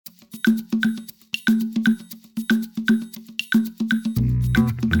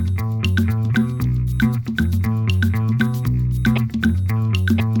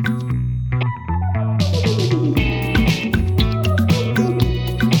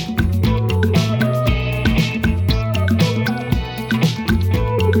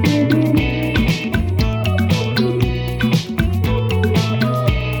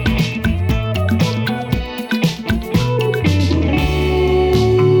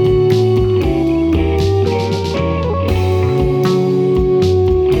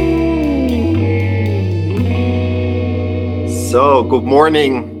So, good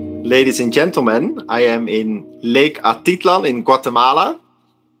morning, ladies and gentlemen. I am in Lake Atitlan in Guatemala,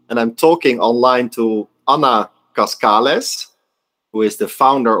 and I'm talking online to Ana Cascales, who is the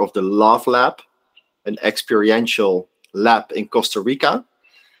founder of the Love Lab, an experiential lab in Costa Rica.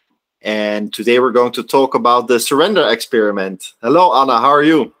 And today we're going to talk about the surrender experiment. Hello, Ana, how are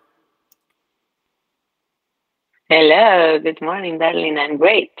you? Hello, good morning, darling. I'm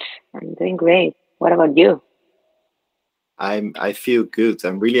great. I'm doing great. What about you? I feel good.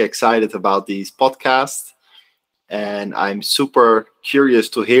 I'm really excited about these podcasts, and I'm super curious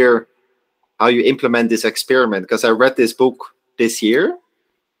to hear how you implement this experiment, because I read this book this year,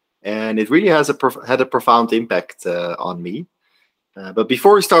 and it really has had a profound impact on me. But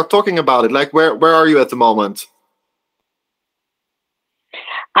before we start talking about it, like where are you at the moment?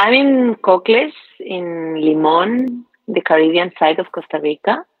 I'm in Cascales, in Limon, the Caribbean side of Costa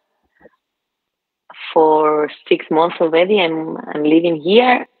Rica. For 6 months already, I'm living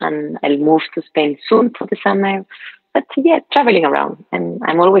here, and I'll move to Spain soon for the summer. But yeah, traveling around, and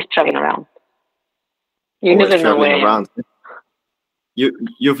I'm always traveling around. You Always never know where traveling around.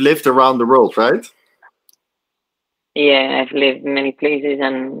 You've lived around the world, right? Yeah, I've lived many places,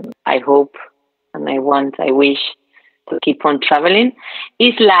 and I hope, and I wish to keep on traveling.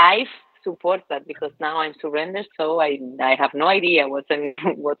 Is life supports that? Because now I'm surrendered, so I have no idea what's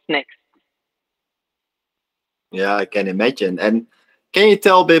next. Yeah, I can imagine. And can you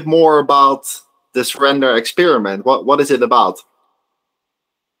tell a bit more about the surrender experiment? What is it about?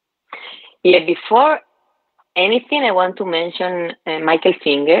 Yeah, before anything, I want to mention Michael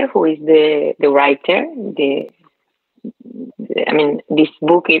Singer, who is the writer. This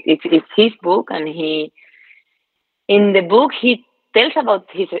book it's his book, and in the book he tells about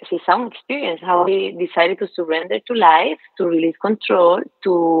his own experience, how he decided to surrender to life, to release control,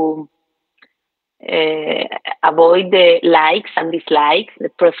 to avoid the likes and dislikes, the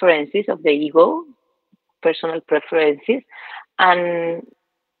preferences of the ego, personal preferences, and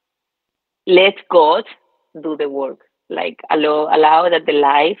let God do the work. Like allow that the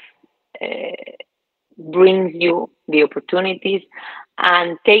life brings you the opportunities,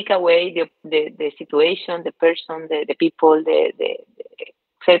 and take away the situation, the person, the people, the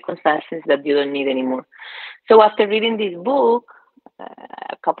circumstances that you don't need anymore. So after reading this book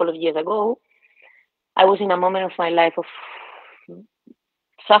a couple of years ago, I was in a moment of my life of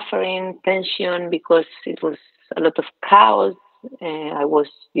suffering, tension, because it was a lot of chaos. I was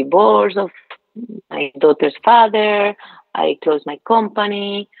divorced of my daughter's father. I closed my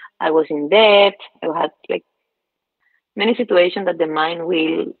company. I was in debt. I had like many situations that the mind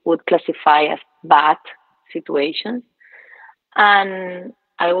would classify as bad situations. And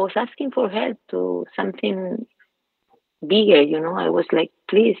I was asking for help to something bigger, I was like,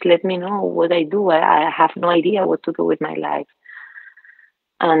 please let me know what I do. I have no idea what to do with my life.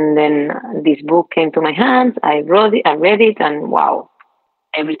 And then this book came to my hands. I read it, and wow,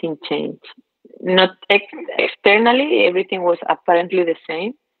 everything changed. Not externally, everything was apparently the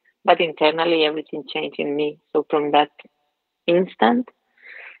same, but internally, everything changed in me. So from that instant,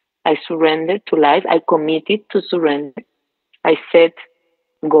 I surrendered to life. I committed to surrender. I said,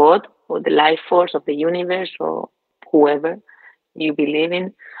 God, or the life force of the universe, or whoever you believe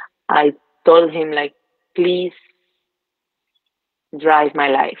in, I told him, like, please drive my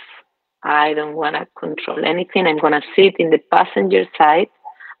life. I don't want to control anything. I'm going to sit in the passenger side.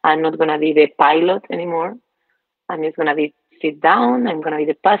 I'm not going to be the pilot anymore. I'm just going to sit down. I'm going to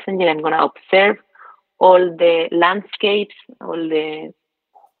be the passenger. I'm going to observe all the landscapes, all the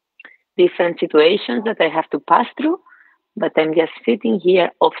different situations that I have to pass through. But I'm just sitting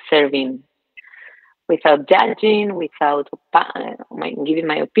here observing, without judging, without giving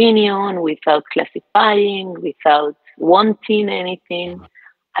my opinion, without classifying, without wanting anything.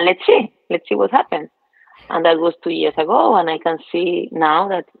 And let's see what happens. And that was 2 years ago, and I can see now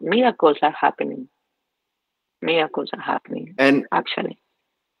that miracles are happening. And actually.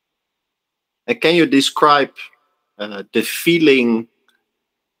 Can you describe the feeling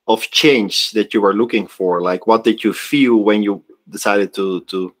of change that you were looking for? Like, what did you feel when you decided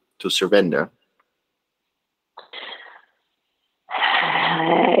to to surrender?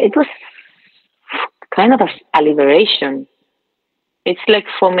 It was kind of a liberation. It's like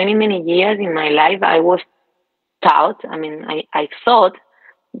for many, many years in my life, I was taught, I thought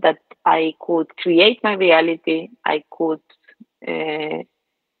that I could create my reality, I could uh,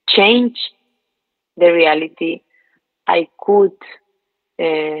 change the reality, I could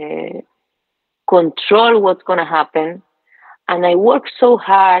uh, control what's going to happen. And I worked so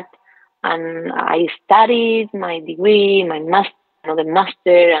hard and I studied my degree, my master, another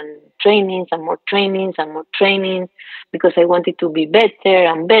master, and trainings and more trainings and more trainings because I wanted to be better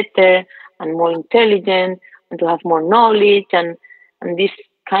and better and more intelligent and to have more knowledge and this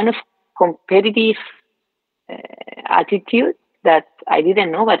kind of competitive attitude that I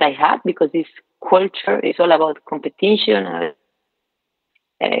didn't know but I had because this culture is all about competition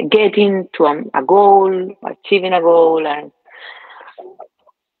and getting to a goal, achieving a goal, and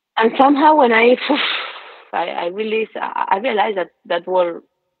somehow when I realized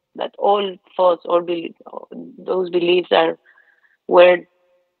that all thoughts, those beliefs were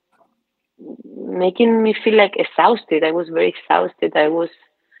making me feel like exhausted. I was very exhausted.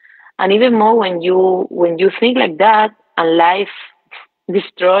 And even more when you think like that, and life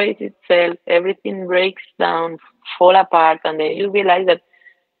destroys itself, everything breaks down, fall apart, and then you realize that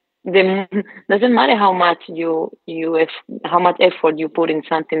doesn't matter how much how much effort you put in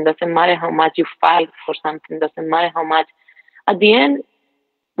something, doesn't matter how much you fight for something, doesn't matter how much. At the end,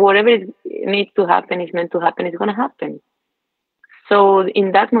 whatever needs to happen is meant to happen. It's going to happen. So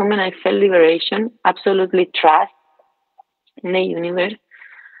in that moment, I felt liberation, absolutely trust in the universe,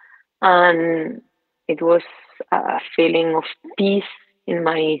 and it was a feeling of peace in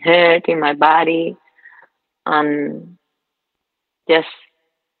my heart, in my body, and just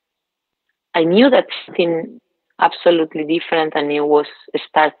I knew that something absolutely different and new was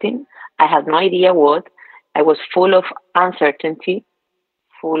starting. I had no idea what. I was full of uncertainty,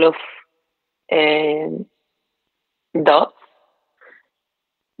 full of doubts,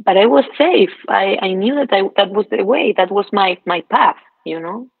 but I was safe. I knew that that was the way. That was my path. You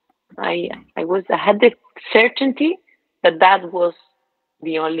know, I had the certainty that that was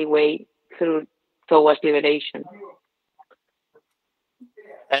the only way through towards liberation.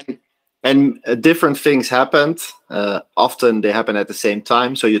 And different things happened. Often they happen at the same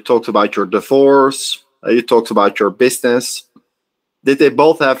time. So you talked about your divorce. You talked about your business. Did they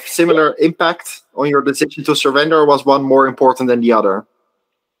both have similar impact on your decision to surrender, or was one more important than the other?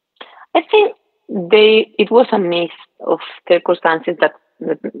 I think it was a mix of circumstances that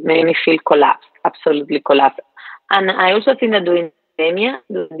made me feel collapsed, absolutely collapsed. And I also think that during pandemic,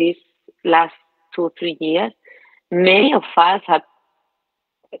 during these last 2 3 years, many of us had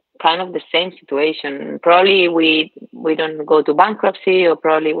kind of the same situation. Probably we don't go to bankruptcy, or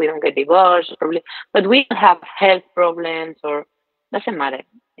probably we don't get divorced, probably, but we have health problems, or doesn't matter.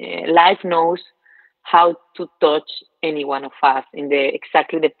 Life knows how to touch any one of us in the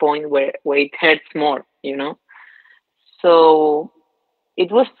exactly the point where it hurts more, you know. So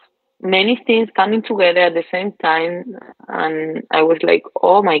it was many things coming together at the same time, and I was like,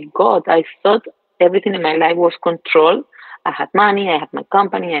 oh my god, I thought everything in my life was controlled. I had money, I had my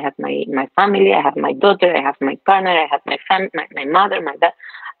company, I had my family, I had my daughter, I had my partner, I had my mother, my dad.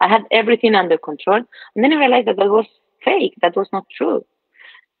 I had everything under control. And then I realized that was fake. That was not true.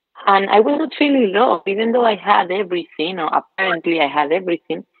 And I was not feeling love, even though I had everything, or apparently I had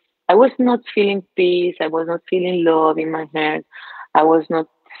everything. I was not feeling peace. I was not feeling love in my heart. I was not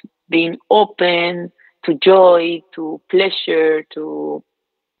being open to joy, to pleasure, to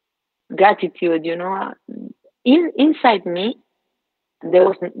gratitude. You know, inside me, there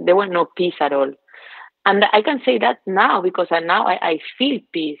was no peace at all. And I can say that now because now I feel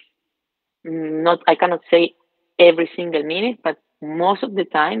peace. Not I cannot say every single minute, but most of the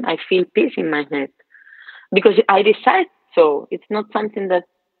time I feel peace in my head because I decide so. It's not something that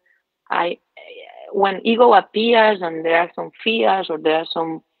I when ego appears and there are some fears or there are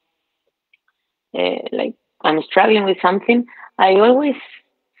some like I'm struggling with something. I always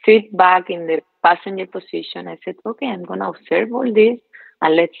sit back in the passenger position. I said, okay, I'm gonna observe all this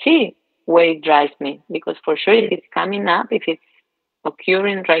and let's see where it drives me because for sure if it's coming up, if it's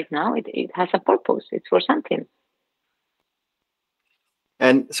occurring right now, it has a purpose. It's for something.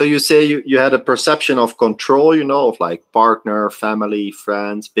 And so you say you had a perception of control, of like partner, family,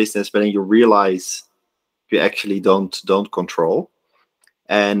 friends, business, but then you realize you actually don't control.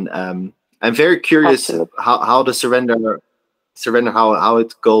 And I'm very curious how the surrender how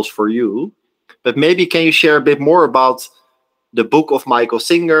it goes for you. But maybe can you share a bit more about the book of Michael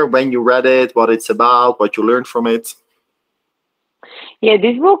Singer, when you read it, what it's about, what you learned from it? Yeah,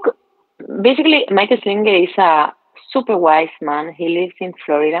 this book, basically, Michael Singer is a super wise man. He lives in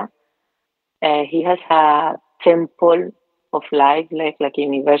Florida. He has a temple of life, like a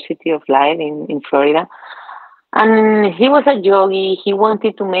university of life in Florida. And he was a yogi. He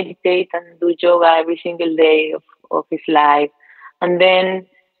wanted to meditate and do yoga every single day of his life. And then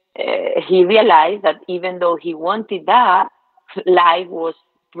he realized that even though he wanted that, life was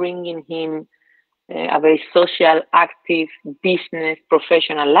bringing him a very social, active, business,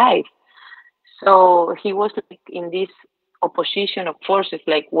 professional life. So he was like in this opposition of forces,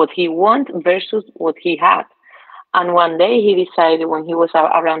 like what he wanted versus what he had. And one day he decided, when he was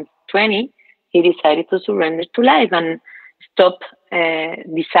around 20, he decided to surrender to life and stop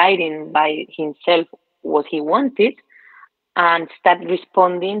deciding by himself what he wanted and start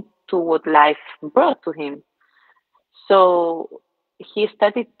responding to what life brought to him. So he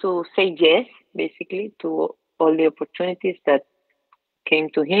started to say yes, basically, to all the opportunities that came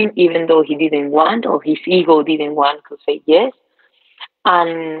to him, even though he didn't want, or his ego didn't want to say yes.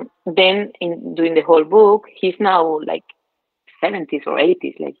 And then in during the whole book, he's now like 70s or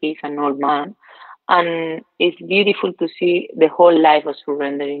 80s, like he's an old man. And it's beautiful to see the whole life of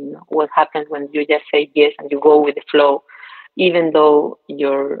surrendering. What happens when you just say yes and you go with the flow, even though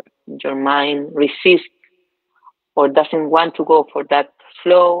your mind resists or doesn't want to go for that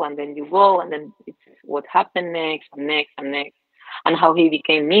flow, and then you go, and then it's what happened next and next and next, and how he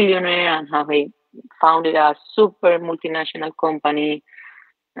became millionaire and how he founded a super multinational company,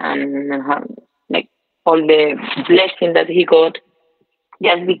 and how, like all the blessing that he got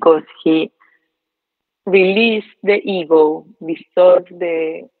just because he released the ego, dissolved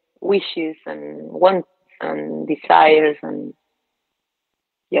the wishes and wants and desires, and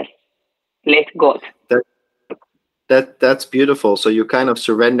yes, let God. That that's beautiful. So you kind of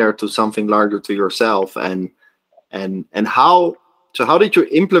surrender to something larger to yourself, and how so how did you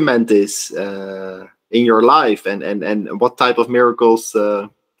implement this in your life, and what type of miracles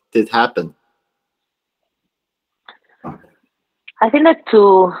did happen? I think that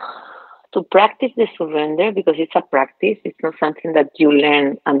to practice the surrender, because it's a practice, it's not something that you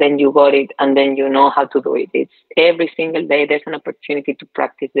learn and then you got it and then you know how to do it. It's every single day there's an opportunity to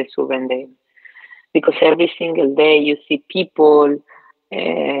practice the surrender, because every single day you see people,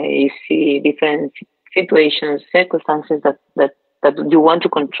 you see different situations, circumstances that you want to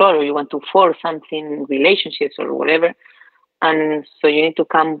control or you want to force something, relationships or whatever. And so you need to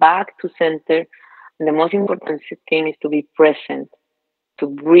come back to center. And the most important thing is to be present, to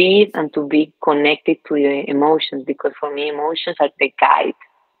breathe, and to be connected to the emotions, because for me emotions are the guide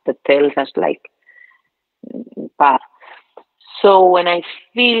that tells us like path. So when I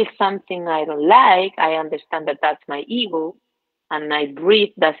feel something I don't like, I understand that that's my ego, and I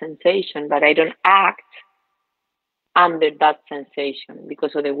breathe that sensation, but I don't act under that sensation,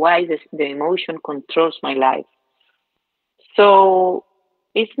 because otherwise the emotion controls my life. So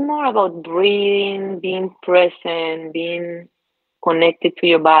it's more about breathing, being present, being connected to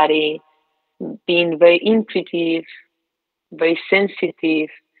your body, being very intuitive, very sensitive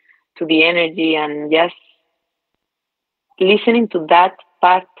to the energy, and just listening to that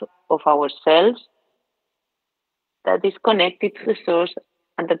part of ourselves that is connected to the source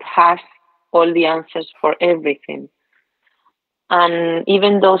and that has all the answers for everything. And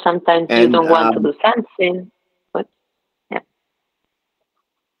even though sometimes you And don't want to do something, but yeah,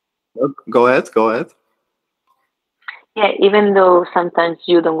 go ahead, go ahead. yeah, even though sometimes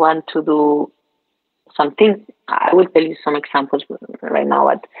you don't want to do something, I will tell you some examples right now.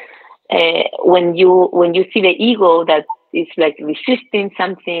 But when you see the ego that is like resisting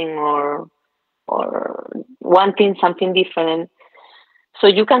something or wanting something different, so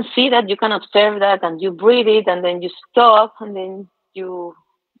you can see that, you can observe that, and you breathe it, and then you stop, and then you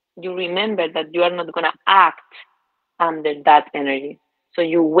remember that you are not going to act under that energy. So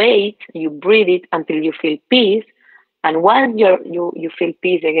you wait, you breathe it until you feel peace. And once you feel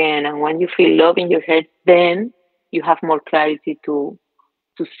peace again, and when you feel love in your head, then you have more clarity to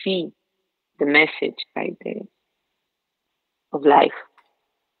see the message, right, of life.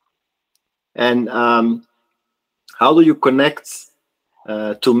 And how do you connect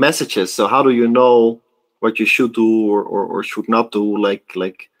to messages? So how do you know what you should do or should not do?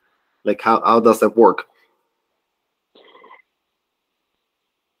 Like how does that work?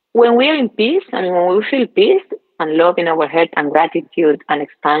 When we are in peace, I mean, when we feel peace and love in our heart and gratitude and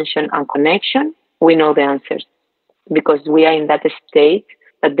expansion and connection, we know the answers, because we are in that state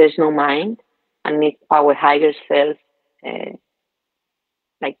that there's no mind, and it's our higher self, uh,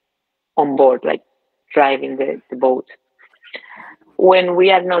 like on board, like driving the boat. When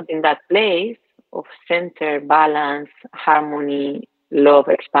we are not in that place of center, balance, harmony, love,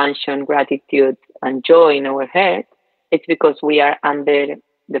 expansion, gratitude, and joy in our heart, it's because we are under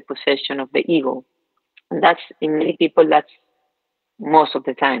the possession of the ego. And that's, in many people, that's most of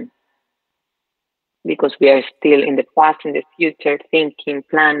the time, because we are still in the past, in the future, thinking,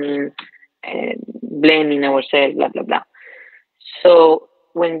 planning, blaming ourselves, blah, blah, blah. So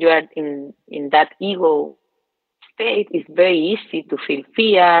when you are in that ego state, it's very easy to feel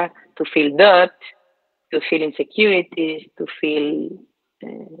fear, to feel doubt, to feel insecurities, to feel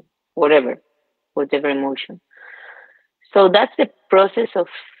whatever emotion. So that's the process of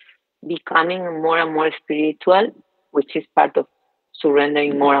becoming more and more spiritual, which is part of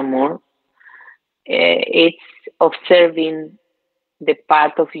surrendering more and more. It's observing the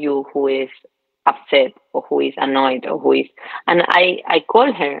part of you who is upset or who is annoyed or who is, and I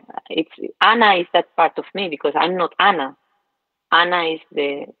call her, it's Anna is that part of me, because I'm not Anna. Anna is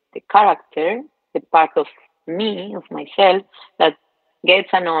the character, the part of me, of myself, that gets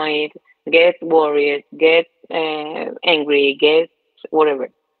annoyed, gets worried, gets angry, gets whatever.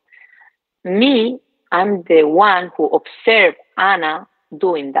 Me, I'm the one who observed Anna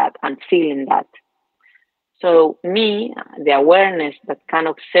doing that and feeling that. So me, the awareness that can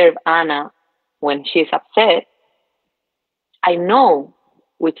observe Anna when she's upset, I know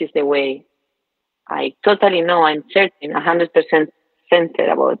which is the way. I totally know, I'm certain, 100%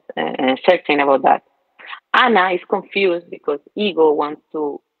 certain about that. Anna is confused because ego wants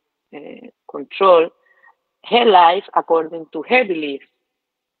to control her life according to her beliefs.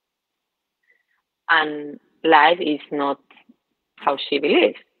 And life is not how she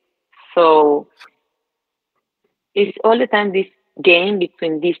believes. So it's all the time this game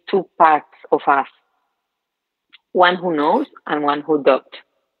between these two parts of us. One who knows and one who doubts.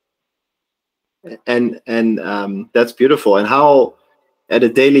 And that's beautiful. And how, at a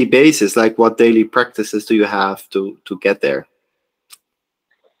daily basis, like what daily practices do you have to get there?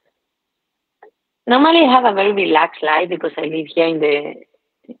 Normally I have a very relaxed life because I live here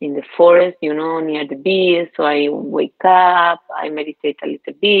in the forest, near the beach. So I wake up, I meditate a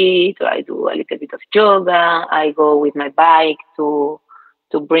little bit, or I do a little bit of yoga. I go with my bike to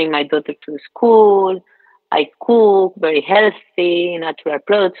bring my daughter to school. I cook very healthy, natural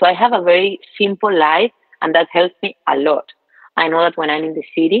products. So I have a very simple life, and that helps me a lot. I know that when I'm in the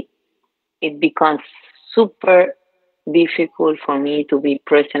city, it becomes super difficult for me to be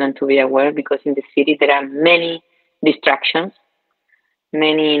present and to be aware, because in the city there are many distractions,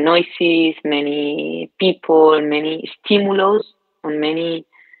 many noises, many people, many stimulus, and many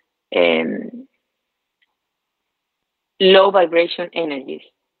low vibration energies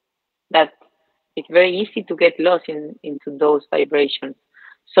that it's very easy to get lost into those vibrations.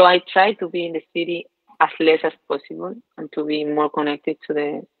 So I try to be in the city as less as possible and to be more connected to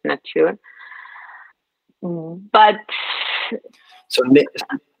the nature. But so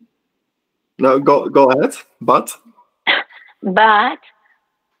no, go ahead. But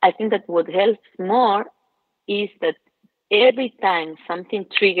I think that what helps more is that every time something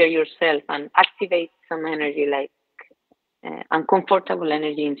triggers yourself and activates some energy, like uncomfortable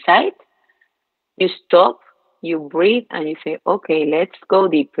energy inside, you stop, you breathe, and you say, okay, let's go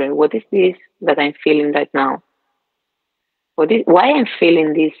deeper. What is this that I'm feeling right now? Why I'm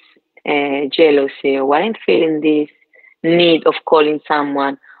feeling this jealousy, or why I'm feeling this need of calling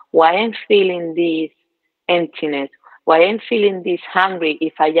someone, why I'm feeling this emptiness, why I'm feeling this hungry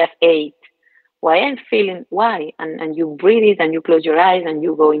if I just ate, why? And you breathe it, and you close your eyes, and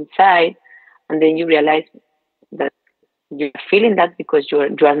you go inside, and then you realize that you're feeling that because you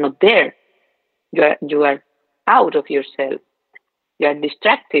are not there. You are out of yourself. You are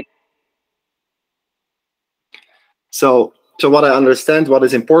distracted. So what I understand, what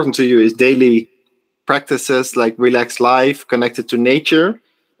is important to you is daily practices like relaxed life, connected to nature,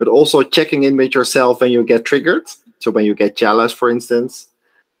 but also checking in with yourself when you get triggered. So when you get jealous, for instance.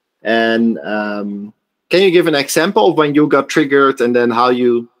 And can you give an example of when you got triggered, and then how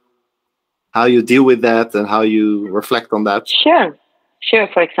you deal with that and how you reflect on that? Sure.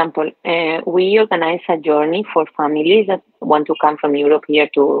 For example, we organize a journey for families that want to come from Europe here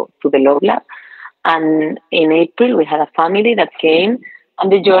to the Love Lab. And in April, we had a family that came,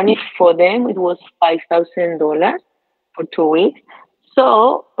 and the journey for them, it was $5,000 for 2 weeks.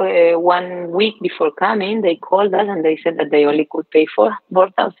 So 1 week before coming, they called us and they said that they only could pay for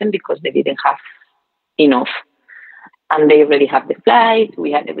 $4,000 because they didn't have enough. And they already have the flight.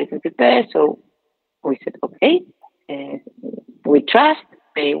 We had everything prepared. So we said, okay, we trust,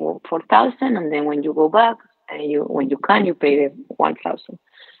 pay $4,000. And then when you go back, when you can, you pay the $1,000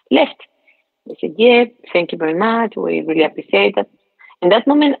 left. They said, yeah, thank you very much. We really appreciate that. In that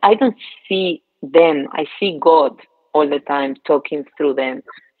moment, I don't see them. I see God. all the time, talking through them.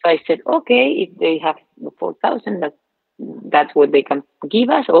 So I said, okay, if they have 4,000, that's what they can give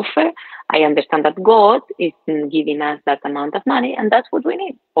us, offer. I understand that God is giving us that amount of money, and that's what we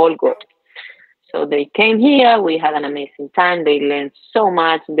need. All good. So they came here. We had an amazing time. They learned so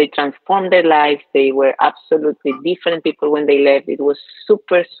much. They transformed their lives. They were absolutely different people when they left. It was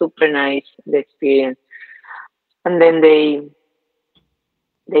super, super nice, the experience. And then they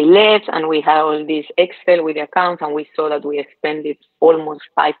left, and we had all this Excel with the accounts, and we saw that we expended almost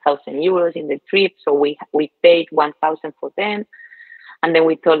 5,000 euros in the trip. So we paid 1,000 for them. And then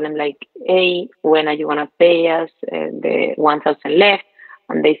we told them, like, hey, when are you going to pay us the 1,000 left?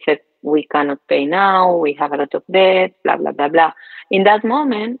 And they said, we cannot pay now. We have a lot of debt, blah, blah, blah, blah. In that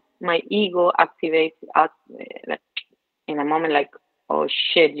moment, my ego activates in a moment like, oh,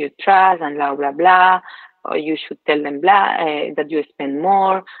 shit, you trust, and blah, blah, blah. Or you should tell them blah, that you spend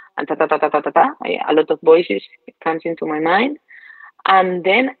more, and ta, ta, ta, ta, ta, ta, ta. A lot of voices comes into my mind. And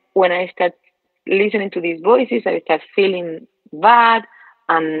then when I start listening to these voices, I start feeling bad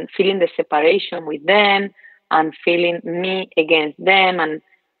and feeling the separation with them and feeling me against them.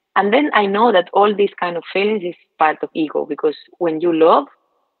 And then I know that all these kind of feelings is part of ego, because when you love,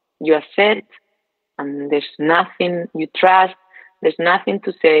 you accept, and there's nothing, you trust, there's nothing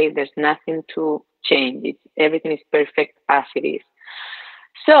to say, there's nothing to change. Everything is perfect as it is.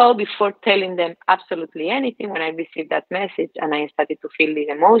 So before telling them absolutely anything, when I received that message and I started to feel these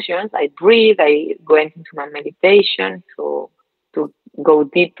emotions, I breathe, I went into my meditation to go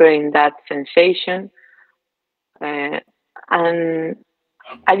deeper in that sensation. And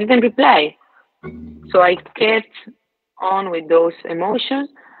I didn't reply. So I kept on with those emotions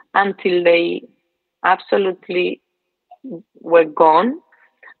until they absolutely were gone.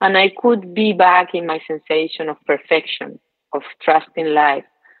 And I could be back in my sensation of perfection, of trust in life.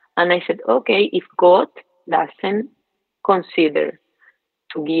 And I said, okay, if God doesn't consider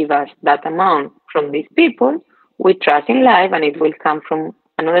to give us that amount from these people, we trust in life, and it will come from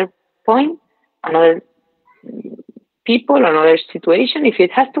another point, another people, another situation, if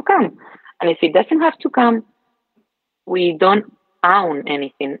it has to come. And if it doesn't have to come, we don't own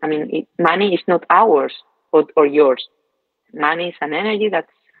anything. I mean, money is not ours or yours. Money is an energy that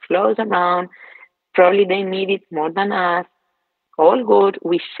flows around. Probably they need it more than us. All good.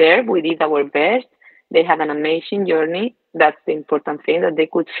 We serve. We did our best. They had an amazing journey. That's the important thing, that they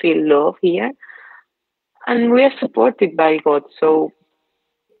could feel love here. And we are supported by God. So,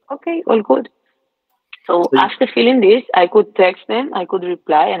 okay, all good. So after feeling this, I could text them, I could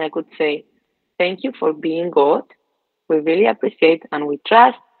reply, and I could say, thank you for being God. We really appreciate and we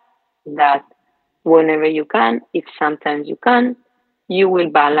trust that whenever you can, if sometimes you can, you will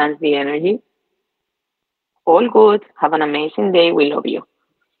balance the energy. All good. Have an amazing day. We love you.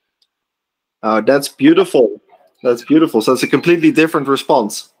 That's beautiful. That's beautiful. So it's a completely different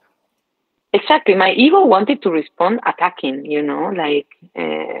response. Exactly. My ego wanted to respond attacking, like,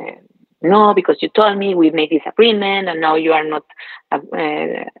 no, because you told me we made this agreement and now you are not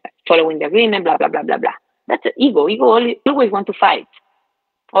following the agreement, blah, blah, blah, blah, blah. That's the ego. Ego always want to fight.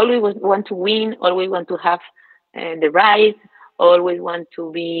 Always want to win. Always want to have the right. Always want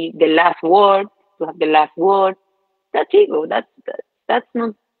to be the last word, to have the last word. That's ego. That's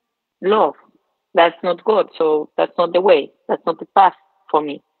not love. That's not God. So that's not the way. That's not the path for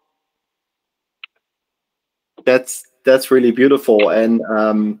me. That's really beautiful. And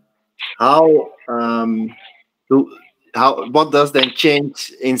what does then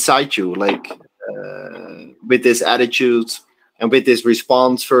change inside you, like with this attitude and with this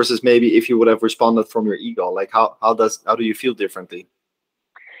response versus maybe if you would have responded from your ego? Like how do you feel differently?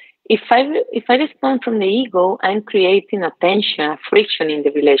 If I respond from the ego, I'm creating a tension, a friction in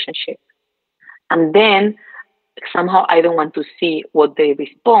the relationship, and then somehow I don't want to see what they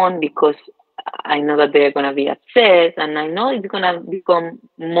respond, because I know that they're going to be upset, and I know it's going to become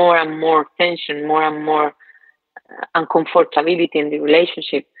more and more tension, more and more uncomfortability in the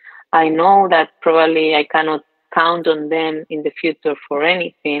relationship. I know that probably I cannot count on them in the future for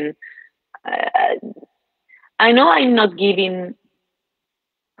anything. I know I'm not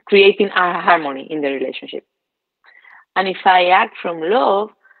creating a harmony in the relationship. And if I act from love,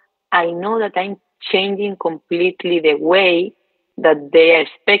 I know that I'm changing completely the way that they are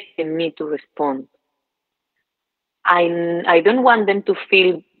expecting me to respond. I don't want them to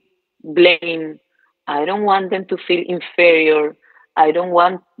feel blame. I don't want them to feel inferior. I don't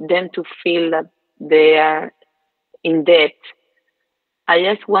want them to feel that they are in debt. I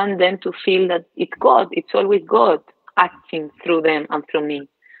just want them to feel that it's God. It's always God acting through them and through me.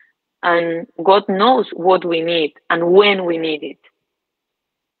 And God knows what we need and when we need it.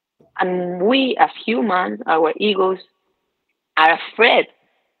 And we as humans, our egos, are afraid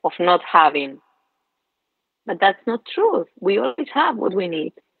of not having. But that's not true. We always have what we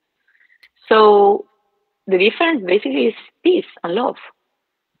need. So the difference basically is peace and love.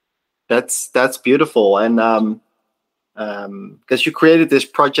 That's beautiful. And because you created this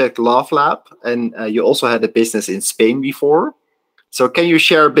project Love Lab, and you also had a business in Spain before. So can you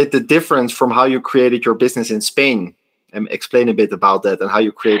share a bit the difference from how you created your business in Spain, and explain a bit about that and how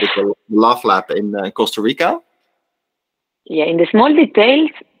you created the Love Lab in Costa Rica? Yeah, in the small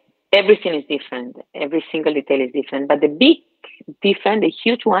details, everything is different. Every single detail is different. But the big difference, the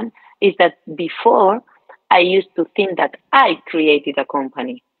huge one, is that before I used to think that I created a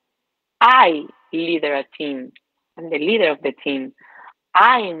company. I lead a team. I'm the leader of the team.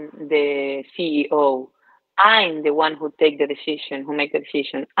 I'm the CEO. I'm the one who take the decision, who make the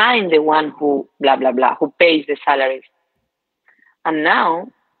decision. I'm the one who blah, blah, blah, who pays the salaries. And now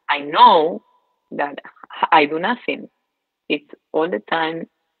I know that I do nothing. It's all the time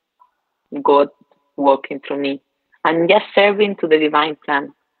God working through me. I'm just serving to the divine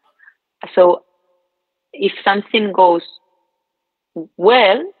plan. So if something goes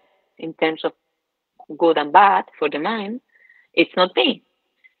well in terms of good and bad for the mind, it's not me.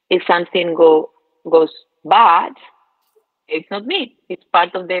 If something goes bad, it's not me. It's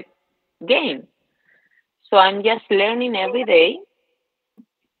part of the game. So I'm just learning every day,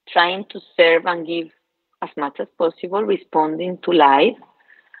 trying to serve and give as much as possible, responding to life.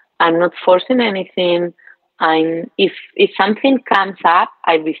 I'm not forcing anything. If something comes up,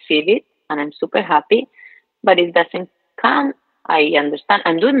 I receive it and I'm super happy. But if it doesn't come, I understand.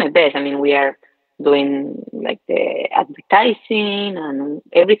 I'm doing my best. I mean, we are doing like the advertising and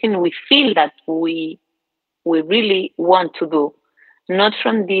everything we feel that we really want to do, not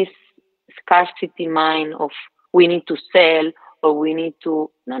from this scarcity mind of we need to sell or we need to.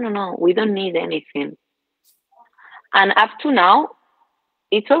 No. We don't need anything. And up to now,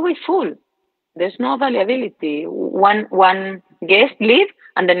 it's always full. There's no availability. One guest leaves,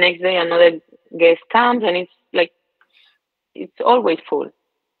 and the next day another guest comes, and it's like it's always full.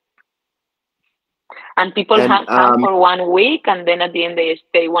 And people And come for 1 week, and then at the end they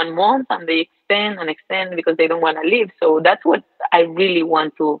stay 1 month, and they extend because they don't want to leave. So that's what I really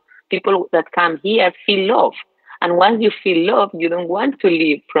want to. People that come here feel love, and once you feel love, you don't want to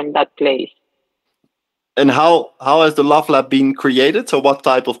leave from that place. and how has the Love Lab been created? So what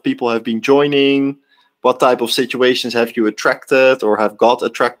type of people have been joining? What type of situations have you attracted or have got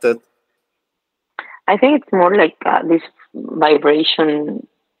attracted? I think it's more like this vibration,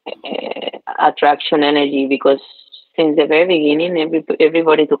 attraction energy, because since the very beginning,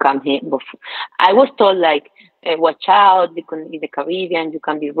 everybody to come here. I was told like, watch out, because in the Caribbean you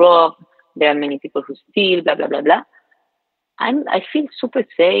can be robbed. There are many people who steal, blah blah blah blah. I feel super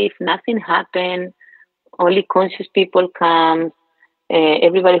safe. Nothing happened. Only conscious people come.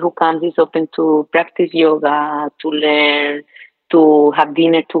 Everybody who comes is open to practice yoga, to learn, to have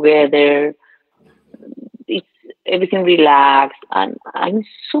dinner together. It's everything relaxed, and I'm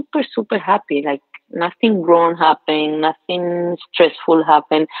super super happy. Like nothing wrong happened, nothing stressful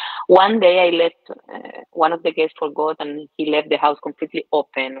happened. One day I left, one of the guests forgot, and he left the house completely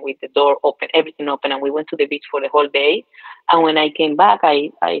open, with the door open, everything open, and we went to the beach for the whole day. And when I came back,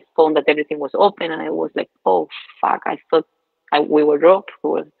 I found that everything was open, and I was like, oh fuck, I thought we were robbed.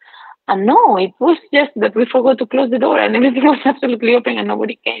 And no, it was just that we forgot to close the door, and everything was absolutely open, and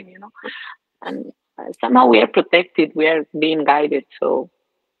nobody came. And somehow we are protected, we are being guided. So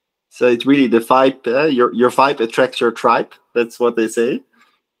it's really the vibe. Your vibe attracts your tribe. That's what they say.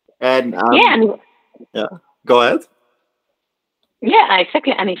 And yeah, go ahead. Yeah,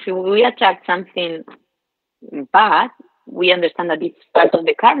 exactly. And if we attract something bad, we understand that it's part of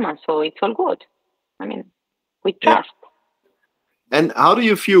the karma, so it's all good. I mean, we trust. Yeah. And how do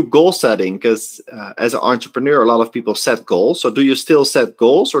you view goal setting? Because as an entrepreneur, a lot of people set goals. So do you still set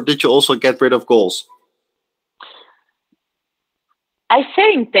goals, or did you also get rid of goals? I set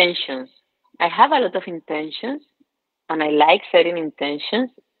intentions. I have a lot of intentions, and I like setting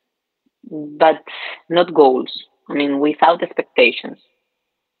intentions, but not goals. I mean, without expectations.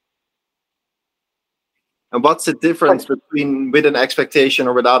 And what's the difference between with an expectation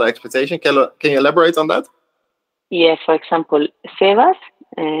or without an expectation? Can you elaborate on that? Yeah, for example, Sebas,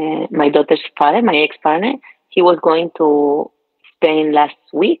 my daughter's father, my ex-partner, he was going to Spain last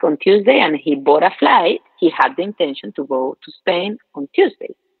week on Tuesday, and he bought a flight. He had the intention to go to Spain on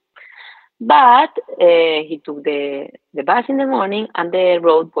Tuesday. But he took the bus in the morning, and the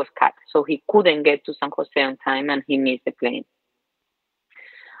road was cut, so he couldn't get to San Jose on time, and he missed the plane.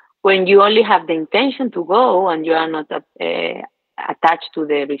 When you only have the intention to go and you are not attached to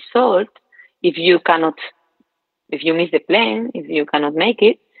the result, if you miss the plane, if you cannot make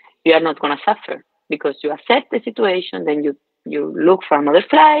it, you are not going to suffer because you accept the situation. Then you look for another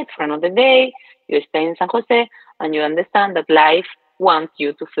flight for another day. You stay in San Jose, and you understand that life wants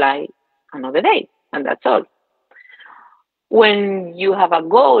you to fly another day, and that's all. When you have a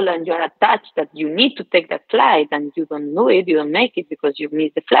goal and you're attached that you need to take that flight and you don't do it, you don't make it because you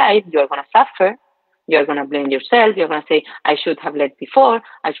missed the flight, you're going to suffer. You're going to blame yourself. You're going to say, I should have left before.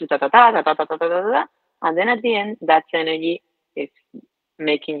 I should have, and then at the end, that energy is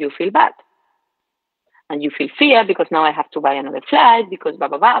making you feel bad. And you feel fear because now I have to buy another flight because blah,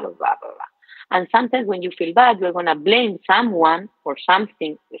 blah, blah, blah, blah, blah. And sometimes when you feel bad, you're going to blame someone or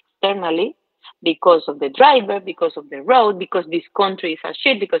something externally because of the driver, because of the road, because this country is a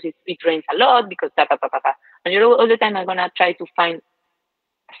shit, because it rains a lot, because da, da, da, da, da. And you're all the time going to try to find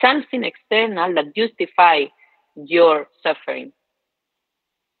something external that justify your suffering.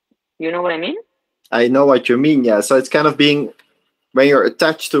 You know what I mean? I know what you mean, yeah. So it's kind of being, when you're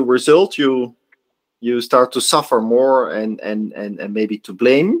attached to result, you start to suffer more and maybe to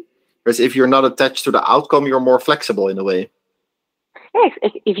blame. Whereas if you're not attached to the outcome, you're more flexible in a way. Yes,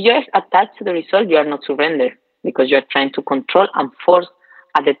 if you're attached to the result, you are not surrender because you're trying to control and force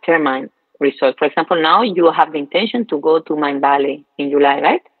a determined result. For example, now you have the intention to go to Mind Valley in July,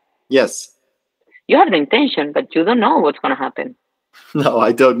 right? Yes. You have the intention, but you don't know what's going to happen. No,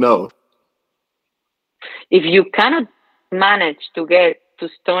 I don't know. If you cannot manage to get to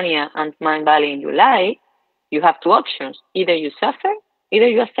Estonia and Mind Valley in July, you have two options. Either you suffer, either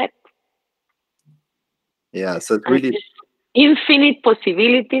you accept. Yeah, so it really... infinite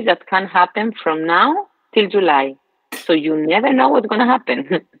possibilities that can happen from now till July. So you never know what's going to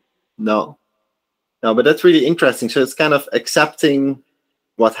happen. No, but that's really interesting. So it's kind of accepting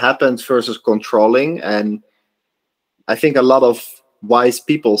what happens versus controlling. And I think a lot of wise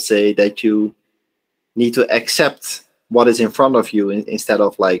people say that you need to accept what is in front of you instead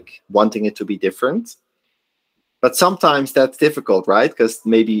of like wanting it to be different. But sometimes that's difficult, right? Because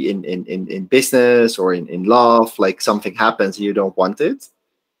maybe in business or in love, like something happens and you don't want it.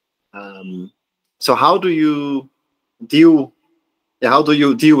 So how do you deal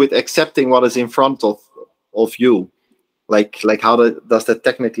with accepting what is in front of you? Like how does that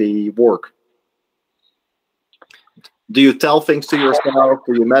technically work? Do you tell things to yourself?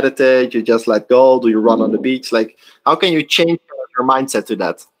 Do you meditate? You just let go? Do you run on the beach? Like, how can you change your mindset to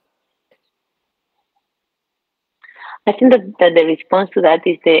that? I think that the response to that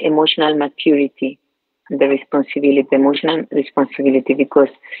is the emotional maturity and the emotional responsibility, because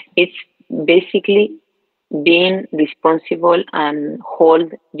it's basically being responsible and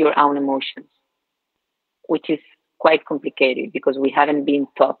hold your own emotions, which is quite complicated because we haven't been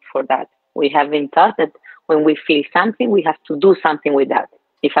taught for that. We have been taught that when we feel something, we have to do something with that.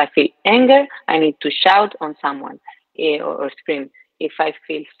 If I feel anger, I need to shout on someone or scream. If I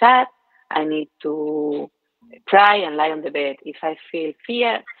feel sad, I need to cry and lie on the bed. If I feel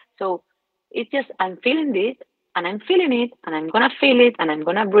fear, so it's just I'm feeling this and I'm feeling it and I'm gonna feel it and I'm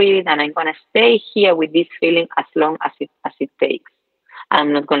gonna breathe and I'm gonna stay here with this feeling as long as it takes.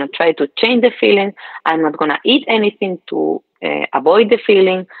 I'm not gonna try to change the feeling. I'm not gonna eat anything to avoid the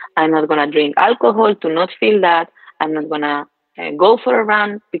feeling. I'm not gonna drink alcohol to not feel that. I'm not gonna go for a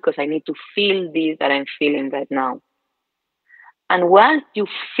run because I need to feel this that I'm feeling right now. And once you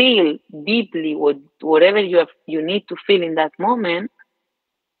feel deeply whatever you need to feel in that moment,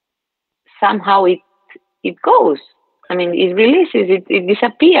 somehow it goes. I mean, it releases, it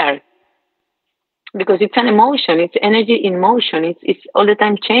disappears. Because it's an emotion, it's energy in motion, it's all the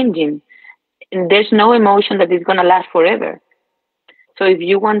time changing. And there's no emotion that is going to last forever. So if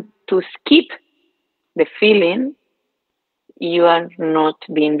you want to skip the feeling, you are not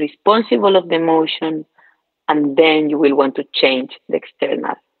being responsible of the emotion, and then you will want to change the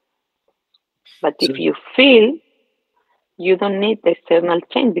external. But if you feel, you don't need the external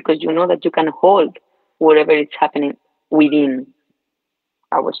change because you know that you can hold whatever is happening within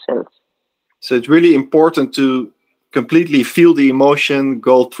ourselves. So it's really important to completely feel the emotion,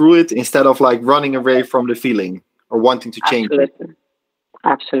 go through it, instead of like running away from the feeling or wanting to change it.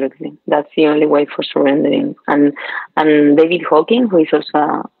 Absolutely. That's the only way for surrendering. And David Hawking, who is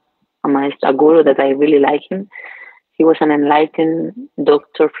also a guru that I really like him, he was an enlightened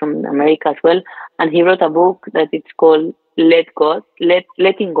doctor from America as well. And he wrote a book that it's called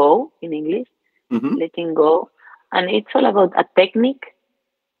Letting Go in English, Letting Go. And it's all about a technique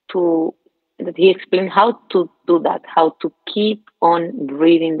that he explained how to do that, how to keep on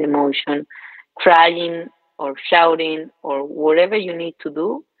breathing the emotion, crying or shouting or whatever you need to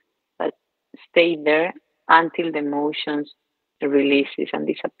do, but stay there until the emotions releases and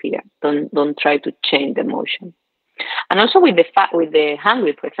disappear. Don't try to change the emotion. And also with the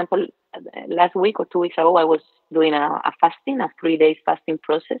hungry, for example, last week or 2 weeks ago, I was doing a fasting, a 3 days fasting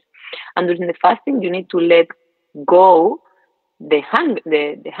process. And during the fasting, you need to let go the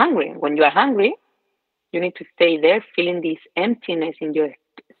hungry. When you are hungry, you need to stay there, feeling this emptiness in your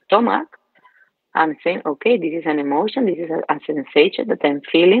stomach, and saying, okay, this is an emotion, this is a sensation that I'm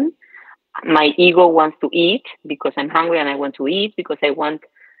feeling. My ego wants to eat because I'm hungry and I want to eat because I want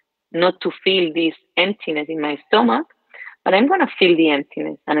not to feel this emptiness in my stomach, but I'm going to feel the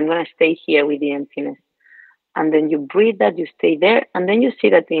emptiness and I'm going to stay here with the emptiness. And then you breathe that, you stay there, and then you see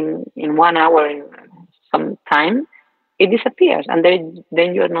that in 1 hour, in some time, it disappears. And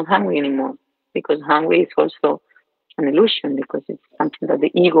then you're not hungry anymore, because hungry is also an illusion, because it's something that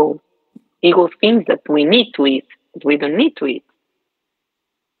the ego thinks that we need to eat, but we don't need to eat.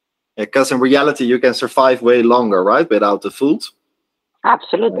 Because in reality, you can survive way longer, right, without the food?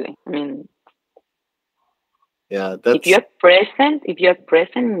 Absolutely. I mean, yeah, if you're present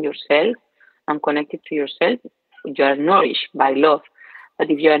in yourself and connected to yourself, you are nourished by love.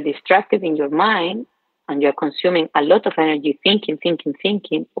 But if you are distracted in your mind and you're consuming a lot of energy thinking,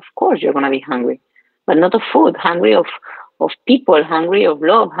 of course you're going to be hungry, but not of food, hungry of people, hungry of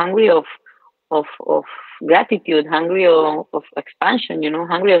love, hungry of gratitude, hungry of expansion,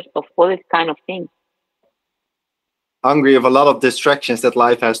 hungry of all these kind of things. Hungry of a lot of distractions that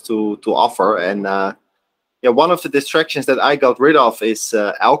life has to offer. And one of the distractions that I got rid of is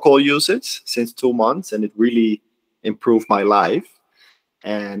alcohol usage since 2 months, and it really improved my life.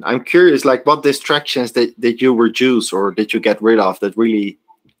 And I'm curious, like, what distractions that you reduce or did you get rid of that really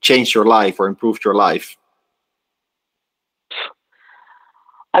changed your life or improved your life?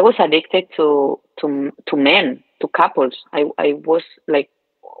 I was addicted to men, to couples. I was like,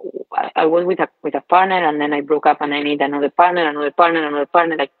 I was with a partner, and then I broke up, and I need another partner,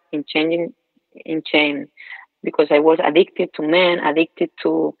 like in chain, because I was addicted to men, addicted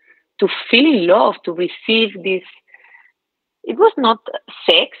to feeling love, to receive this. It was not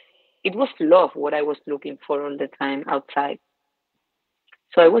sex, it was love, what I was looking for all the time outside.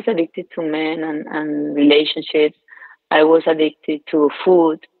 So I was addicted to men and relationships. I was addicted to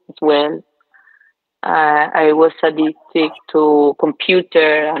food as well. I was addicted to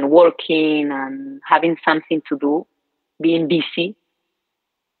computer and working and having something to do, being busy.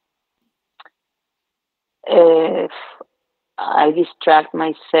 I distract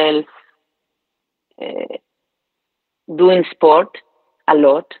myself doing sport a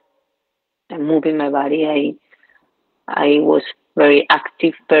lot and moving my body. I was very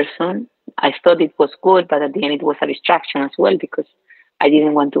active person. I thought it was good, but at the end it was a distraction as well, because I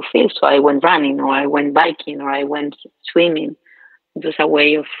didn't want to feel. So I went running, or I went biking, or I went swimming. It was a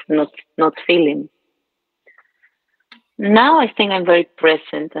way of not feeling. Now I think I'm very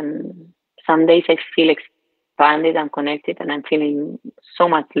present, and some days I feel expanded and connected, and I'm feeling so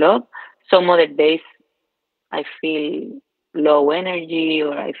much love. Some other days I feel low energy,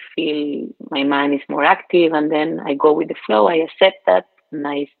 or I feel my mind is more active, and then I go with the flow. I accept that, and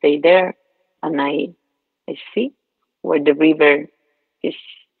I stay there, and I see where the river is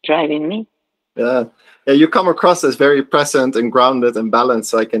driving me. Yeah, you come across as very present and grounded and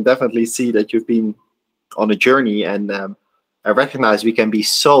balanced. So I can definitely see that you've been on a journey, and I recognize we can be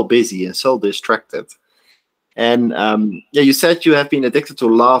so busy and so distracted. And you said you have been addicted to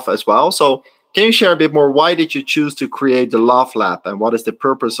love as well. So can you share a bit more? Why did you choose to create the Love Lab, and what is the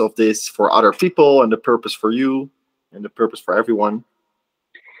purpose of this for other people, and the purpose for you, and the purpose for everyone?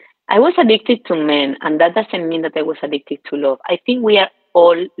 I was addicted to men, and that doesn't mean that I was addicted to love. I think we are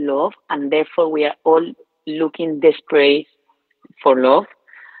all love, and therefore we are all looking desperate for love.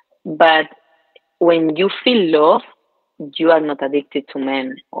 But when you feel love, you are not addicted to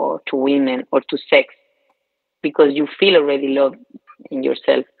men or to women or to sex, because you feel already love in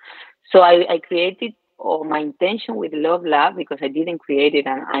yourself. So I created, or my intention with Love Lab, because I didn't create it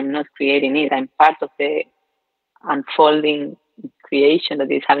and I'm not creating it, I'm part of the unfolding creation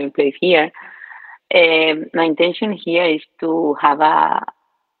that is having place here. My intention here is to have a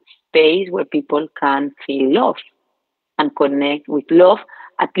space where people can feel love and connect with love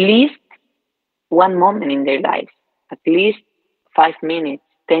at least one moment in their lives, at least 5 minutes,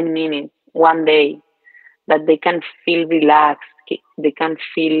 10 minutes, one day, that they can feel relaxed, they can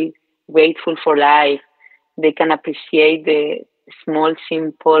feel grateful for life, they can appreciate the small,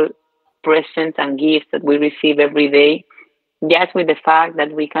 simple presents and gifts that we receive every day, just with the fact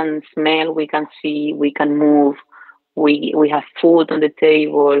that we can smell, we can see, we can move, we have food on the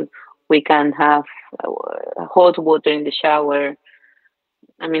table, we can have hot water in the shower.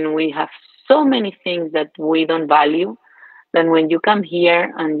 I mean, we have so many things that we don't value, Then when you come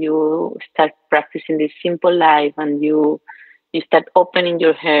here and you start practicing this simple life, and you start opening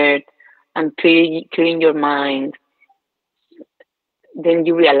your heart and clearing your mind, then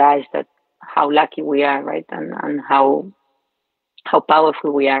you realize that how lucky we are, right? And how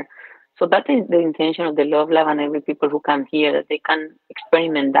powerful we are. So that is the intention of the Love Lab and every people who come here, that they can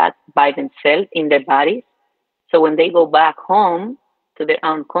experiment that by themselves in their bodies. So when they go back home to their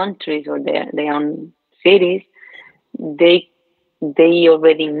own countries or their own cities, they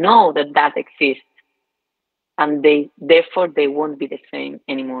already know that that exists, and therefore they won't be the same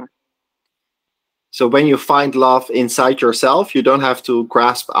anymore. So when you find love inside yourself, you don't have to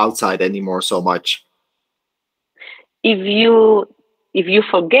grasp outside anymore so much. If you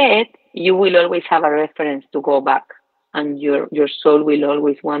forget, you will always have a reference to go back, and your soul will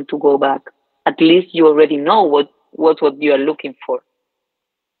always want to go back. At least you already know what you are looking for.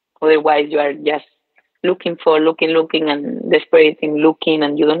 Otherwise, you are just looking, and desperate in looking,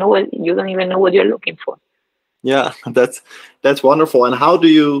 and you don't even know what you're looking for. Yeah, that's wonderful. And how do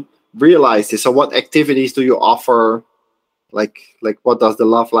you realize this? So what activities do you offer? Like what does the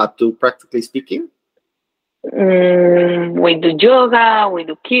Love Lab do, practically speaking? We do yoga, we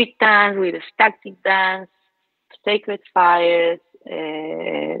do kirtans, we do static dance, sacred fires,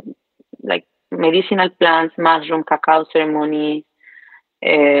 like medicinal plants, mushroom, cacao ceremony.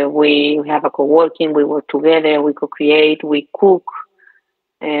 We have a co-working, we work together, we co-create, we cook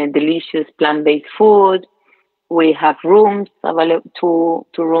delicious plant-based food. We have rooms available,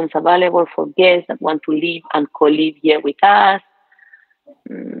 two rooms available for guests that want to live and co-live here with us.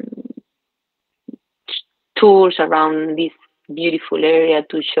 Tours around this beautiful area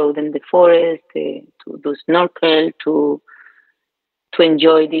to show them the forest, to do snorkel, to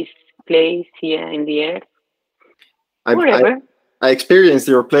enjoy this place here in the earth. I experienced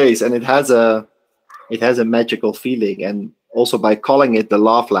your place, and it has a magical feeling. And also by calling it the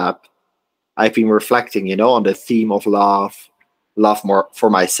Love Lab, I've been reflecting, on the theme of love more for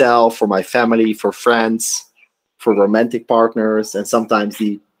myself, for my family, for friends, for romantic partners, and sometimes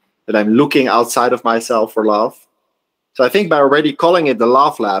that I'm looking outside of myself for love. So I think by already calling it the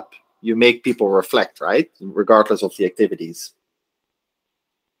Love Lab, you make people reflect, right? Regardless of the activities.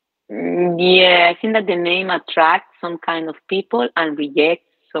 Yeah, I think that the name attracts some kind of people and rejects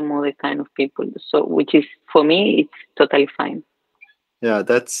some other kind of people. So, which is, for me, it's totally fine. Yeah,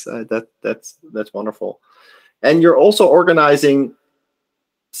 that's wonderful. And you're also organizing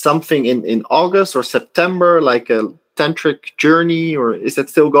something in August or September, like a tantric journey, or is that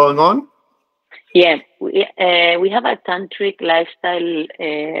still going on? Yeah, we have a tantric lifestyle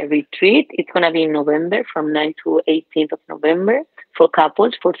retreat. It's going to be in November, from 9th to 18th of November, for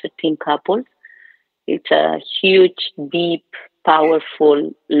couples, for 13 couples. It's a huge, deep,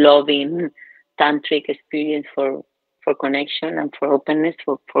 powerful, loving tantric experience for connection and for openness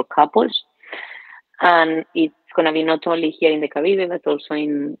for couples. And it's going to be not only here in the Caribbean, but also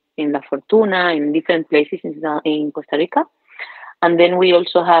in La Fortuna, in different places in Costa Rica. And then we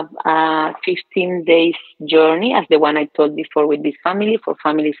also have a 15 days journey, as the one I told before, with this family, for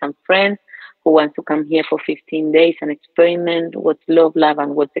families and friends who want to come here for 15 days and experiment what's Love Lab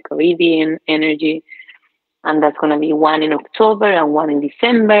and what's the Caribbean energy. And that's going to be one in October and one in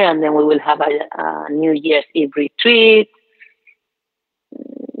December. And then we will have a New Year's Eve retreat.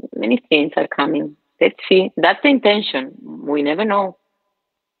 Many things are coming. Let's see. That's the intention. We never know.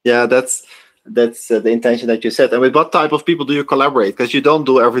 Yeah, that's the intention that you said. And with what type of people do you collaborate? Because you don't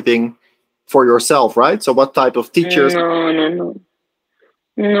do everything for yourself, right? So what type of teachers? No.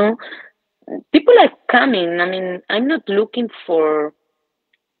 People are coming. I mean, I'm not looking for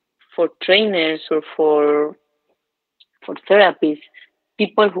trainers or for therapists.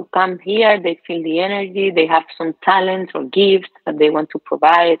 People who come here, they feel the energy, they have some talents or gifts that they want to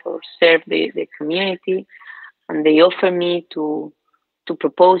provide or serve the community, and they offer me to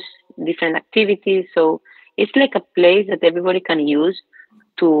propose different activities. So it's like a place that everybody can use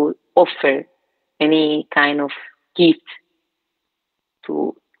to offer any kind of gift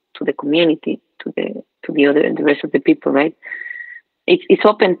to the community, to the rest of the people, right? It's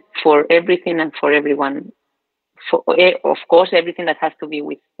open for everything and for everyone. Of course, everything that has to be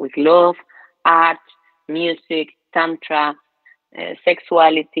with love, art, music, tantra,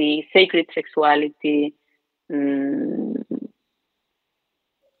 sexuality, sacred sexuality,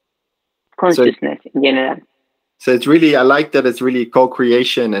 consciousness in general. So it's really, I like that it's really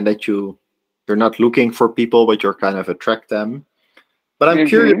co-creation, and that you're not looking for people, but you're kind of attract them. But I'm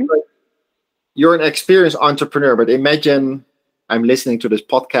curious, like, you're an experienced entrepreneur, but imagine I'm listening to this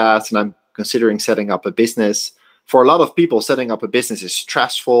podcast and I'm considering setting up a business for a lot of people, setting up a business is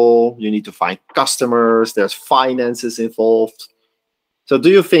stressful. You need to find customers. There's finances involved. So do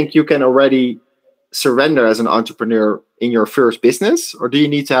you think you can already surrender as an entrepreneur in your first business, or do you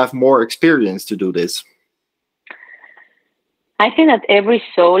need to have more experience to do this? I think that every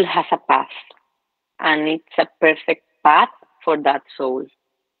soul has a path, and it's a perfect path for that soul.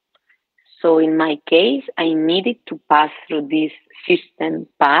 So in my case, I needed to pass through this system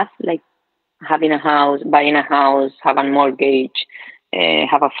path, like having a house, buying a house, have a mortgage,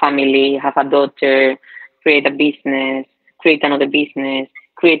 have a family, have a daughter, create a business, create another business,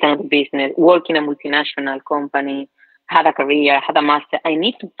 create another business, work in a multinational company, had a career, had a master. I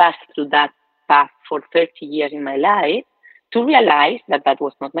need to pass through that path for 30 years in my life to realize that that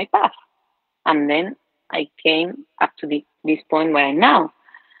was not my path. And then I came up to this point where I'm now.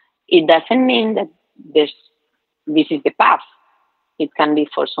 It doesn't mean that this is the path. It can be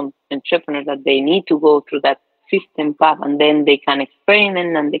for some entrepreneurs that they need to go through that system path, and then they can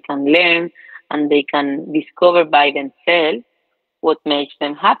experiment and they can learn and they can discover by themselves what makes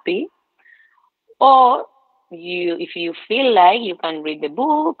them happy. Or if you feel like, you can read the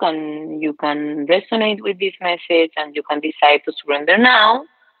book and you can resonate with this message and you can decide to surrender now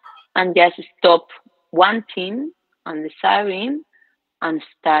and just stop wanting and desiring and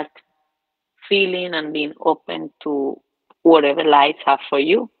start feeling and being open to whatever life have for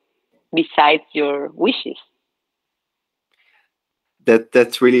you besides your wishes.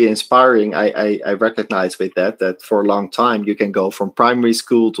 That's really inspiring. I recognize with that for a long time you can go from primary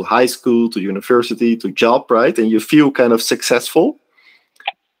school to high school to university to job, right? And you feel kind of successful,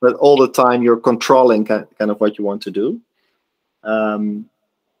 but all the time you're controlling kind of what you want to do. And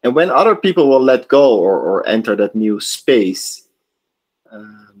when other people will let go or enter that new space,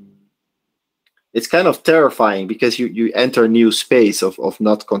 it's kind of terrifying because you enter a new space of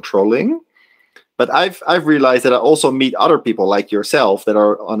not controlling. But I've realized that I also meet other people like yourself that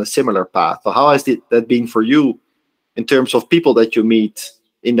are on a similar path. So how has that been for you in terms of people that you meet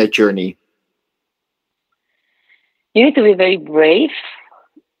in that journey? You need to be very brave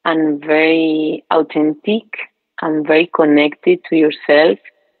and very authentic and very connected to yourself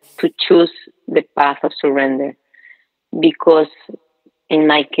to choose the path of surrender. Because in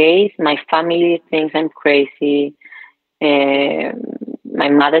my case, my family thinks I'm crazy. My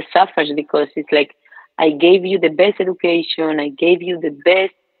mother suffers because it's like, I gave you the best education, I gave you the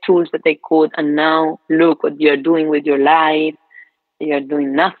best tools that I could, and now look what you're doing with your life. You're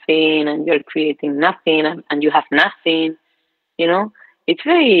doing nothing, and you're creating nothing, and you have nothing. You know,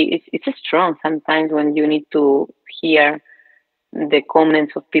 it's strong sometimes when you need to hear the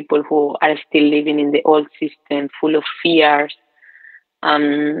comments of people who are still living in the old system, full of fears.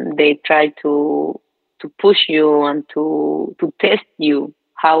 They try to push you and to test you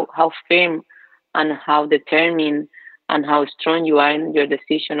how firm and how determined and how strong you are in your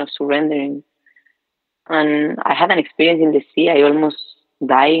decision of surrendering. And I had an experience in the sea. I almost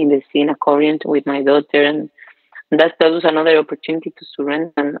died in the sea in a current with my daughter, and that was another opportunity to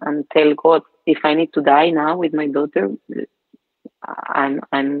surrender and tell God, if I need to die now with my daughter, I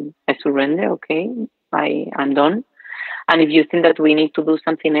surrender. Okay, I'm done. And if you think that we need to do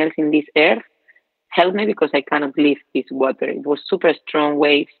something else in this earth, help me, because I cannot leave this water. It was super strong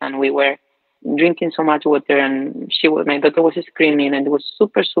waves, and we were drinking so much water, and my daughter was screaming, and it was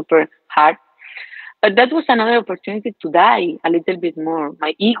super, super hard. But that was another opportunity to die a little bit more.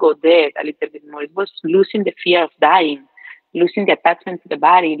 My ego died a little bit more. It was losing the fear of dying, losing the attachment to the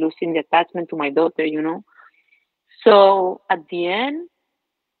body, losing the attachment to my daughter, So at the end,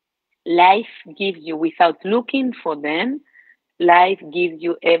 life gives you, without looking for them, life gives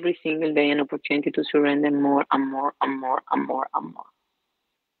you every single day an opportunity to surrender more and more and more and more and more.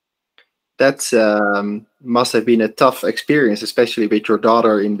 That must have been a tough experience, especially with your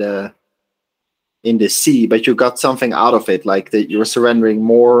daughter in the sea. But you got something out of it, like that you're surrendering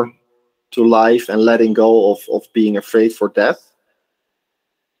more to life and letting go of being afraid for death.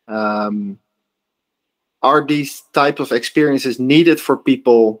 Are these type of experiences needed for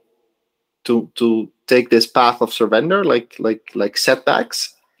people to take this path of surrender, like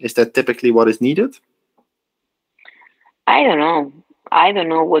setbacks? Is that typically what is needed? I don't know. I don't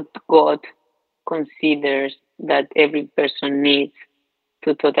know what God considers that every person needs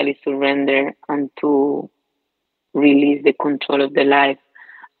to totally surrender and to release the control of their life.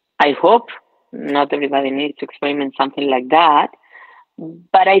 I hope not everybody needs to experiment something like that.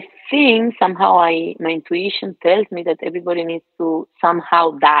 But I think somehow my intuition tells me that everybody needs to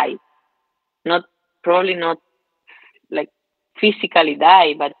somehow die. Probably not like physically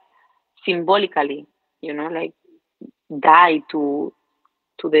die, but symbolically, like die to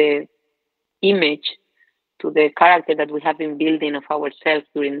the image, to the character that we have been building of ourselves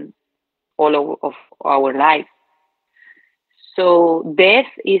during all of our life. So death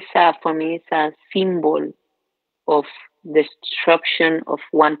is for me is a symbol of destruction of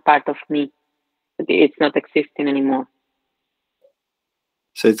one part of me. It's not existing anymore.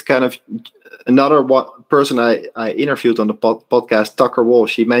 So it's kind of another person I interviewed on the podcast, Tucker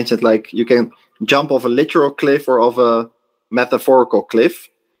Walsh. He mentioned like you can jump off a literal cliff or off a metaphorical cliff.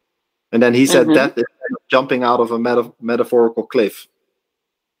 And then he said that is kind of jumping out of a metaphorical cliff.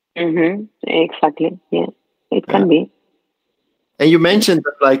 Exactly. Yeah, it can be. And you mentioned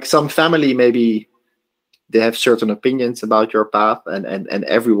that like some family, maybe they have certain opinions about your path, and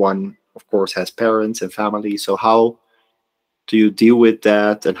everyone, of course, has parents and family. So how do you deal with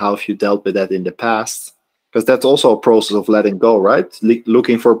that, and how have you dealt with that in the past? Because that's also a process of letting go, right?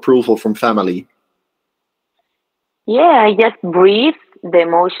 Looking for approval from family. Yeah, I just breathe the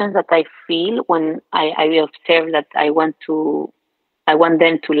emotions that I feel when I observe that I want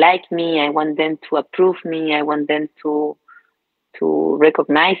them to like me, I want them to approve me, I want them to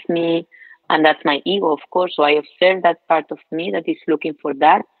recognize me, and that's my ego, of course. So I observe that part of me that is looking for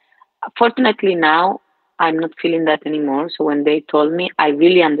that. Fortunately, now I'm not feeling that anymore. So when they told me, I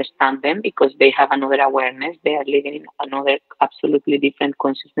really understand them because they have another awareness. They are living in another absolutely different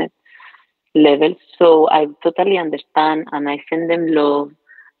consciousness level. So I totally understand, and I send them love,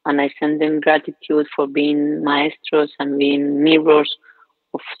 and I send them gratitude for being maestros and being mirrors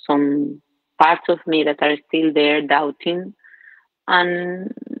of some parts of me that are still there doubting.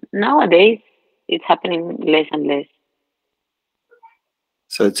 And nowadays, it's happening less and less.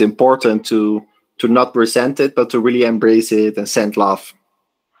 So it's important to not resent it, but to really embrace it and send love.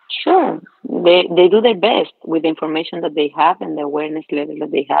 Sure, they do their best with the information that they have and the awareness level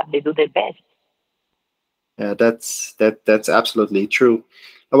that they have. They do their best. Yeah, that's absolutely true.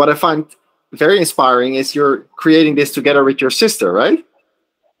 And what I find very inspiring is you're creating this together with your sister, right?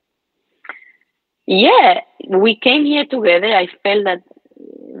 Yeah, we came here together. I felt that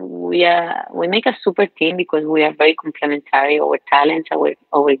we make a super team because we are very complementary. Our talents,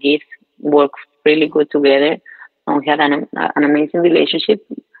 our gifts work really good together, and we had an amazing relationship,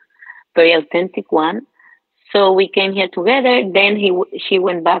 very authentic one. So we came here together. Then she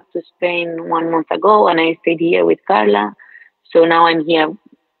went back to Spain 1 month ago, and I stayed here with Carla. So now I'm here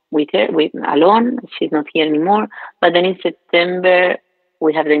with her, with alone. She's not here anymore. But then in September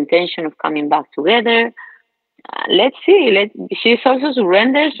we have the intention of coming back together. Let's see. She's also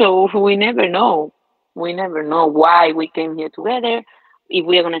surrendered, so we never know. We never know why we came here together. If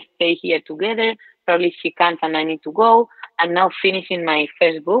we are gonna stay here together, probably she can't, and I need to go. I'm now finishing my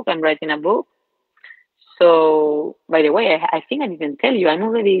first book. I'm writing a book. So, by the way, I think I didn't tell you. I'm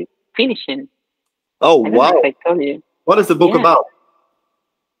already finishing. Oh, I don't know wow. if I told you. What is the book about?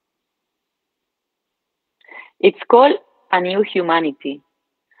 It's called A New Humanity.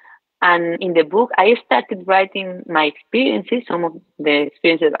 And in the book, I started writing my experiences, some of the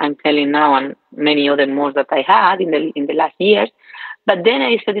experiences I'm telling now, and many other more that I had in the last years. But then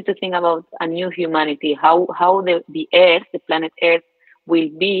I started to think about a new humanity, how the Earth, the planet Earth, will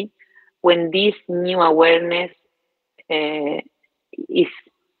be when this new awareness is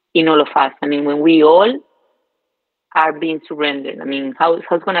in all of us. I mean, when we all are being surrendered. I mean, how's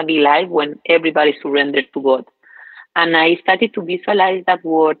going to be life when everybody surrendered to God? And I started to visualize that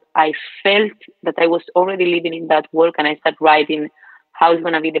world. I felt that I was already living in that world, and I started writing how it's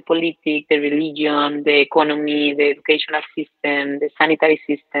going to be the politics, the religion, the economy, the educational system, the sanitary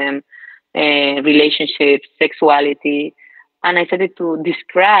system, relationships, sexuality. And I started to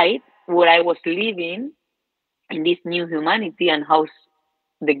describe where I was living in this new humanity and how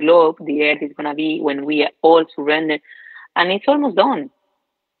the globe, the earth is going to be when we all surrender. And it's almost done.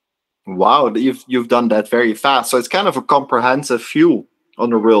 Wow, you've done that very fast. So it's kind of a comprehensive view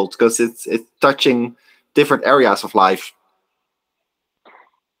on the world because it's touching different areas of life.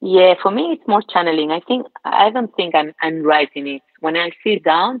 Yeah, for me it's more channeling. I don't think I'm writing it. When I sit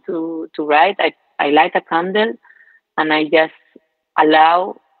down to write, I light a candle and I just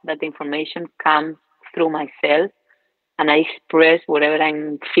allow that the information comes through myself, and I express whatever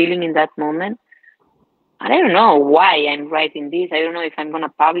I'm feeling in that moment. And I don't know why I'm writing this. I don't know if I'm going to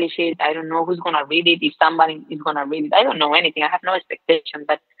publish it. I don't know who's going to read it, if somebody is going to read it. I don't know anything. I have no expectation,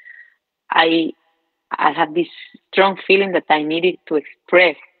 but I have this strong feeling that I needed to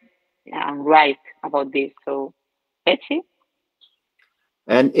express and write about this. So let's see.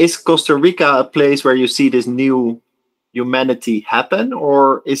 And is Costa Rica a place where you see this new humanity happen,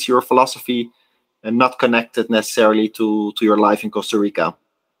 or is your philosophy not connected necessarily to your life in Costa Rica?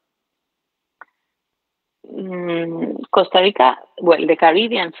 Costa Rica, well, the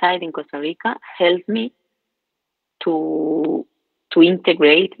Caribbean side in Costa Rica helped me to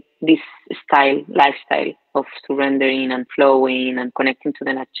integrate this lifestyle of surrendering and flowing and connecting to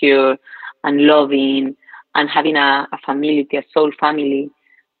the nature and loving and having a family, a soul family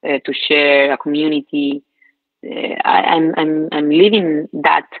to share, a community. I'm living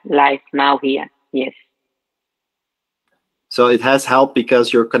that life now here. Yes. So it has helped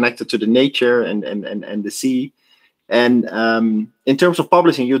because you're connected to the nature and the sea. And in terms of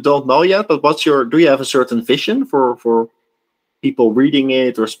publishing, you don't know yet, but do you have a certain vision for people reading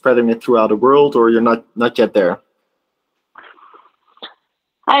it or spreading it throughout the world, or you're not yet there?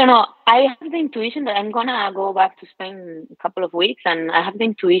 I don't know. I have the intuition that I'm gonna go back to Spain in a couple of weeks, and I have the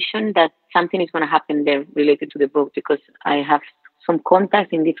intuition that something is gonna happen there related to the book because I have some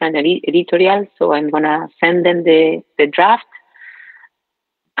contacts in different editorials. So I'm gonna send them the draft,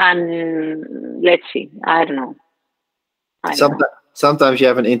 and let's see. I don't know. Sometimes you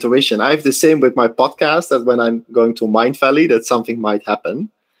have an intuition. I have the same with my podcast, that when I'm going to Mind Valley, that something might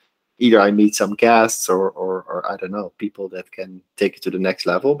happen. Either I meet some guests or I don't know, people that can take it to the next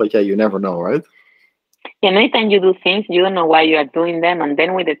level. But yeah, you never know, right? Yeah, many times you do things, you don't know why you are doing them. And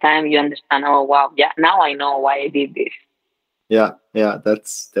then with the time you understand, oh, wow, yeah, now I know why I did this. Yeah,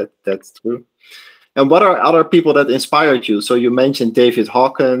 that's true. And what are other people that inspired you? So you mentioned David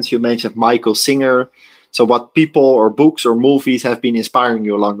Hawkins, you mentioned Michael Singer. So what people or books or movies have been inspiring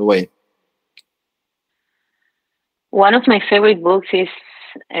you along the way? One of my favorite books is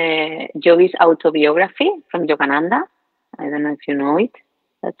Yogi's autobiography from Yogananda. I don't know if you know it.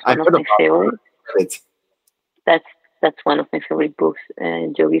 That's one of my favorites. That's one of my favorite books,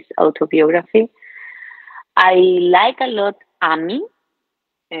 Yogi's autobiography. I like a lot Ami,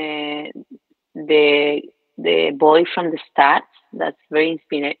 the boy from the stars. That's very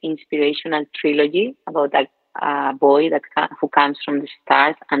inspirational trilogy about a boy who comes from the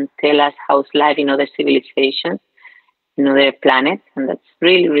stars and tell us how's life in other civilizations, in other planets, and that's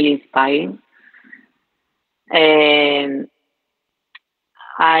really, really inspiring.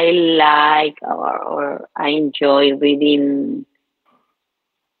 I like or I enjoy reading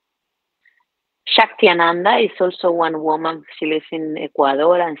Shakti Ananda. Is also one woman. She lives in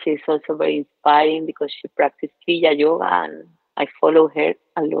Ecuador, and she's also very inspiring because she practices Kriya Yoga, and I follow her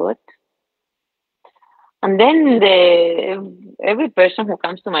a lot. And then every person who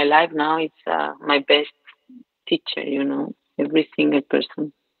comes to my life now is my best teacher. Every single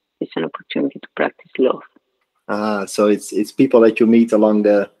person is an opportunity to practice love. So it's people that you meet along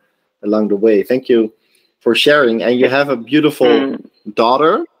the way. Thank you for sharing. And you have a beautiful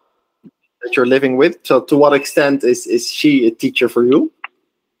daughter that you're living with. So to what extent is she a teacher for you?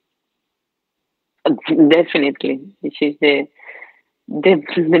 Definitely. She's the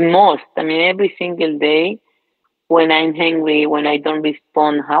most. I mean, every single day when I'm angry, when I don't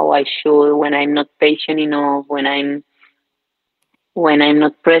respond how I should, when I'm not patient enough, when I'm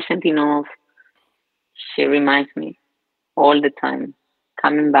not present enough, she reminds me all the time,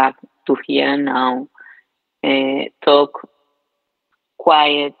 coming back to here and now, talk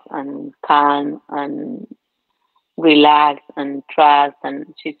quiet and calm and relax and trust, and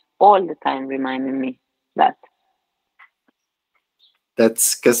she's all the time reminding me that.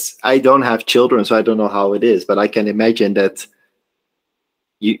 That's because I don't have children, so I don't know how it is, but I can imagine that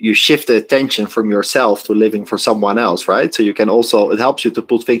you shift the attention from yourself to living for someone else, right? So it helps you to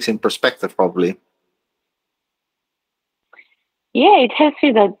put things in perspective, probably. Yeah, it helps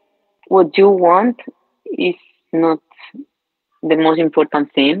you that what you want is not the most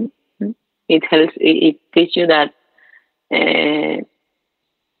important thing. It helps. It teaches you that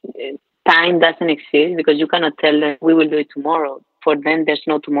time doesn't exist because you cannot tell them we will do it tomorrow. For them, there's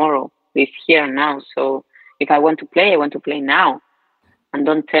no tomorrow. It's here now. So if I want to play, I want to play now. And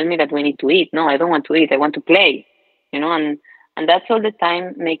don't tell me that we need to eat. No, I don't want to eat. I want to play. And that's all the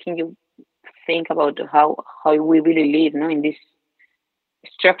time making you think about how we really live, in this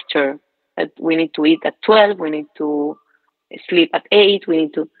structure that we need to eat at 12, we need to sleep at 8, we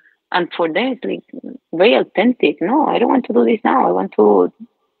need to, and for them it's like very authentic. No, I don't want to do this now. I want to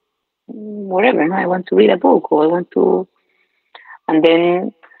whatever. No, I want to read a book, or I want to, and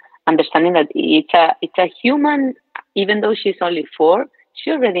then understanding that it's a human. Even though she's only 4,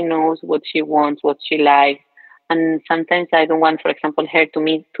 she already knows what she wants, what she likes, and sometimes I don't want, for example, her to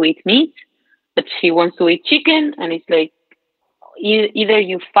eat meat, but she wants to eat chicken, and it's like either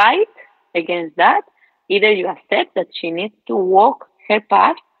you fight against that, either you accept that she needs to walk her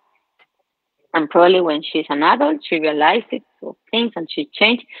path, and probably when she's an adult, she realizes things and she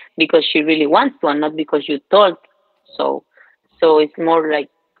changes because she really wants to, and not because you told. So it's more like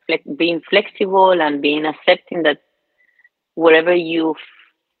being flexible and being accepting that wherever you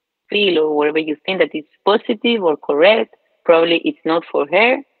feel or whatever you think that is positive or correct, probably it's not for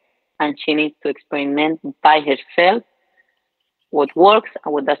her, and she needs to experiment by herself what works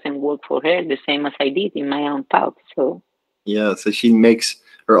and what doesn't work for her, the same as I did in my own path. So Yeah, so she makes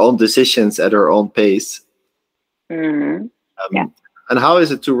her own decisions at her own pace. yeah. And how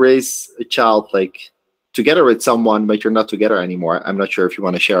is it to raise a child like together with someone, but you're not together anymore? I'm not sure if you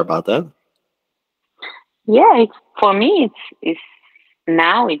want to share about that. Yeah, it's for me. It's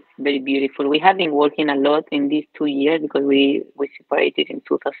now it's very beautiful. We have been working a lot in these 2 years because we separated in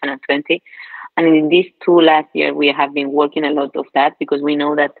 2020, and in these two last years we have been working a lot of that because we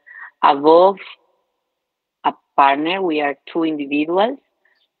know that above a partner we are two individuals,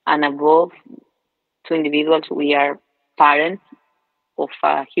 and above two individuals we are parents of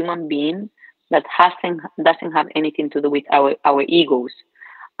a human being that hasn't doesn't have anything to do with our egos,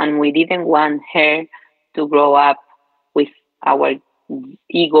 and we didn't want her to grow up with our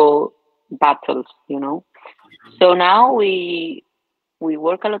ego battles, you know. So now we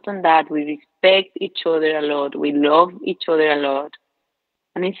work a lot on that. We respect each other a lot. We love each other a lot,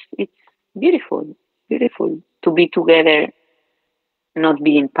 and it's beautiful, beautiful to be together, not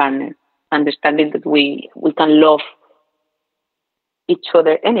being partners, understanding that we can love each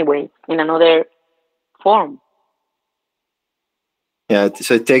other anyway in another form. Yeah,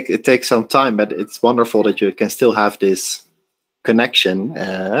 so it takes some time, but it's wonderful that you can still have this connection,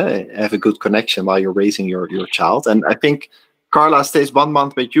 have a good connection while you're raising your child. And I think Carla stays 1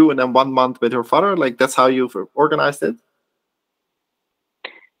 month with you and then 1 month with her father. Like that's how you've organized it.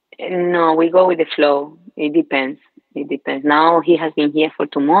 No, we go with the flow. It depends. It depends. Now he has been here for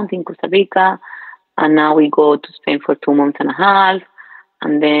 2 months in Costa Rica, and now we go to Spain for 2 months and a half,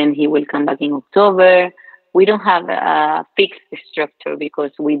 and then he will come back in October. We don't have a fixed structure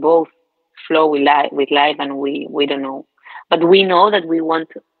because we both flow with life, and we don't know. But we know that we want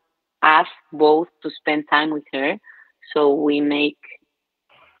us both to spend time with her, so we make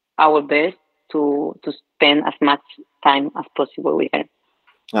our best to spend as much time as possible with her.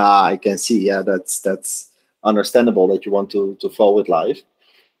 I can see. Yeah, that's understandable that you want to flow with life.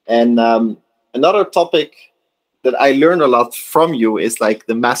 And another topic that I learned a lot from you is like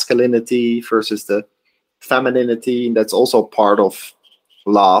the masculinity versus the femininity. And that's also part of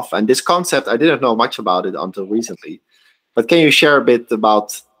love. And this concept, I didn't know much about it until recently. But can you share a bit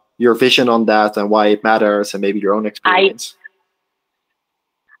about your vision on that and why it matters and maybe your own experience?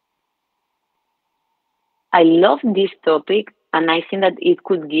 I love this topic, and I think that it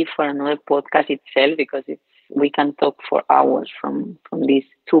could give for another podcast itself because we can talk for hours from these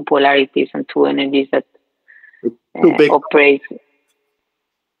two polarities and two energies that Too big. operate.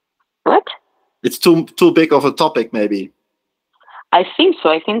 What? It's too big of a topic, maybe. I think so.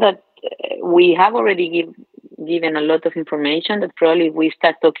 I think that we have already given a lot of information that probably if we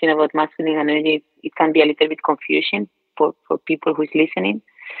start talking about masculine energy, it can be a little bit confusing for people who's listening.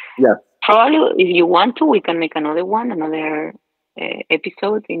 Yeah. Probably, if you want to, we can make another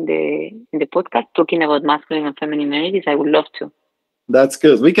episode in the podcast talking about masculine and feminine energies. I would love to. That's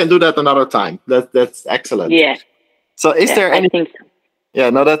good. We can do that another time. That's excellent. Yeah. So, is there any? I think so. Yeah,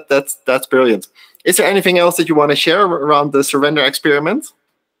 no, that's brilliant. Is there anything else that you want to share around the surrender experiment?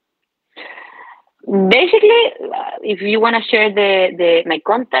 Basically, if you want to share my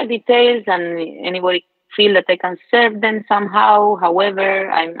contact details and anybody feel that I can serve them somehow,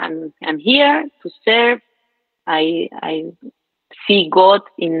 however, I'm here to serve. I see God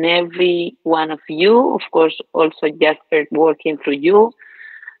in every one of you. Of course, also Jasper working through you.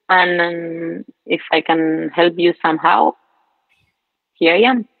 And if I can help you somehow, here I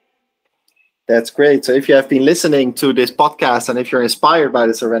am. That's great. So if you have been listening to this podcast and if you're inspired by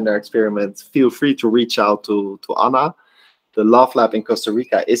the surrender experiment, feel free to reach out to Anna. The Love Lab in Costa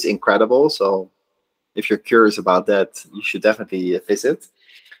Rica is incredible. So if you're curious about that, you should definitely visit.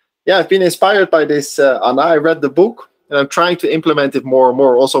 Yeah, I've been inspired by this, Anna. I read the book and I'm trying to implement it more and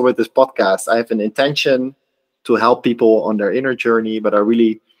more also with this podcast. I have an intention to help people on their inner journey, but I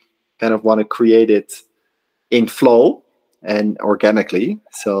really kind of want to create it in flow and organically.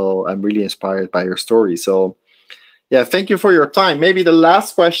 So I'm really inspired by your story. So yeah, thank you for your time. Maybe the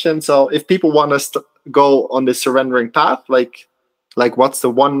last question. So if people want to go on this surrendering path, like what's the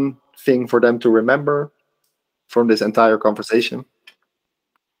one thing for them to remember from this entire conversation?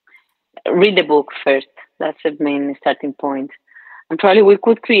 Read the book first. That's the main starting point. And probably we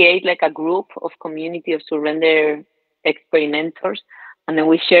could create like a group of community of surrender experimenters, and then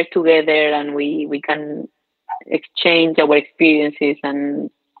we share together and we can exchange our experiences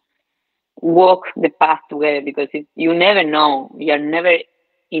and walk the path together, because you never know. You're never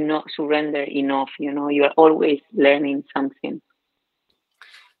surrender enough. You are always learning something.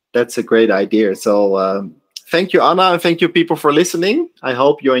 That's a great idea. So thank you, Anna, and thank you, people, for listening. I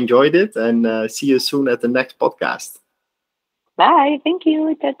hope you enjoyed it, and see you soon at the next podcast. Bye. Thank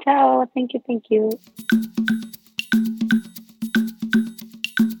you. Ciao, ciao. Thank you. Thank you.